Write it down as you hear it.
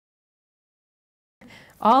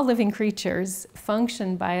all living creatures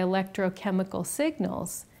function by electrochemical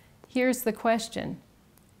signals, here's the question.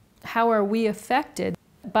 How are we affected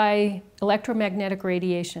by electromagnetic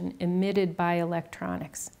radiation emitted by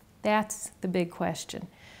electronics? That's the big question.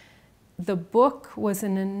 The book was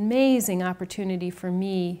an amazing opportunity for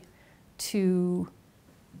me to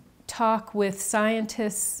talk with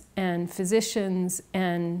scientists and physicians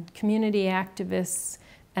and community activists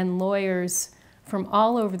and lawyers from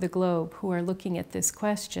all over the globe who are looking at this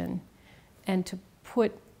question, and to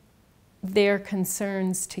put their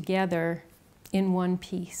concerns together in one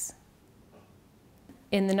piece.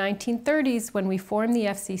 In the 1930s, when we formed the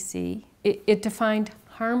FCC, it defined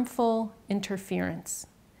harmful interference.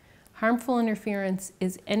 Harmful interference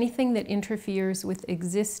is anything that interferes with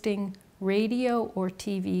existing radio or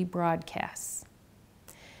TV broadcasts.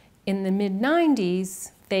 In the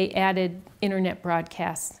mid-90s, they added internet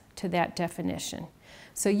broadcasts to that definition.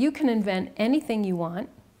 So you can invent anything you want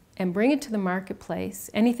and bring it to the marketplace,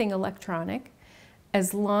 anything electronic,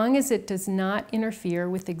 as long as it does not interfere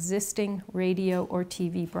with existing radio or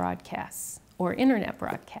TV broadcasts or internet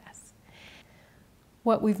broadcasts.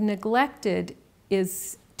 What we've neglected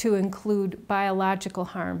is to include biological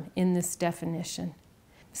harm in this definition.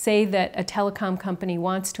 Say that a telecom company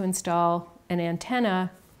wants to install an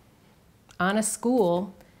antenna on a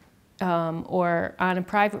school or on a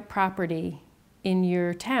private property in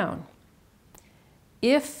your town.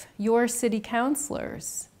 If your city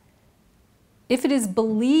councilors, if it is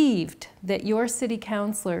believed that your city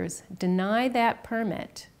councilors deny that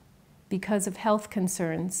permit because of health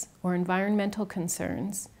concerns or environmental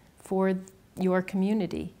concerns for your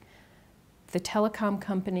community, the telecom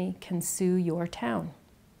company can sue your town.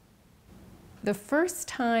 The first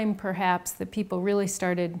time, perhaps, that people really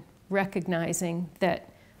started recognizing that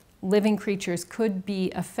living creatures could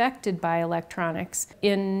be affected by electronics,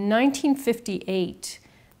 in 1958,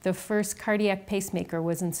 the first cardiac pacemaker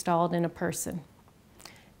was installed in a person.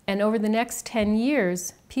 And over the next 10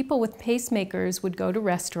 years, people with pacemakers would go to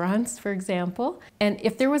restaurants, for example, and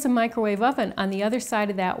if there was a microwave oven on the other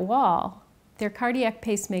side of that wall, their cardiac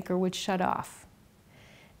pacemaker would shut off.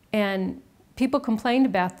 And people complained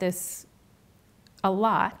about this a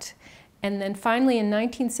lot. And then finally in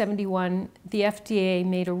 1971, the FDA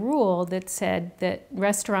made a rule that said that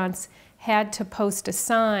restaurants had to post a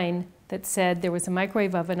sign that said there was a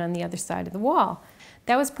microwave oven on the other side of the wall.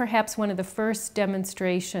 That was perhaps one of the first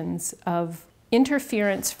demonstrations of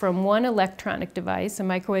interference from one electronic device, a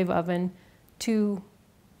microwave oven, to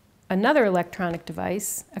another electronic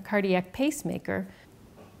device, a cardiac pacemaker.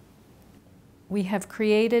 We have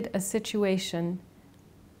created a situation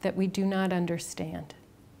that we do not understand,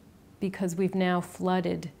 because we've now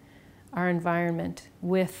flooded our environment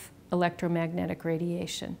with electromagnetic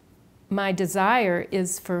radiation. My desire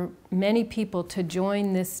is for many people to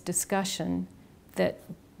join this discussion that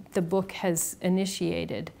the book has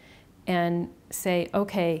initiated and say,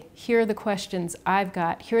 okay, here are the questions I've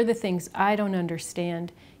got, here are the things I don't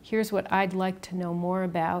understand, here's what I'd like to know more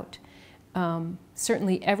about.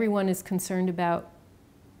 Certainly everyone is concerned about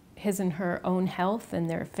his and her own health and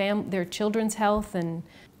their children's health, and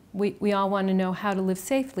we all want to know how to live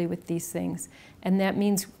safely with these things. And that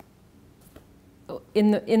means,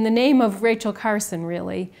 in the name of Rachel Carson,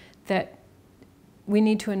 really, that we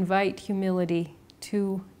need to invite humility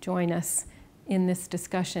to join us in this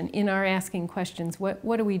discussion, in our asking questions.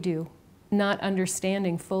 What do we do? Not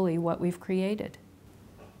understanding fully what we've created.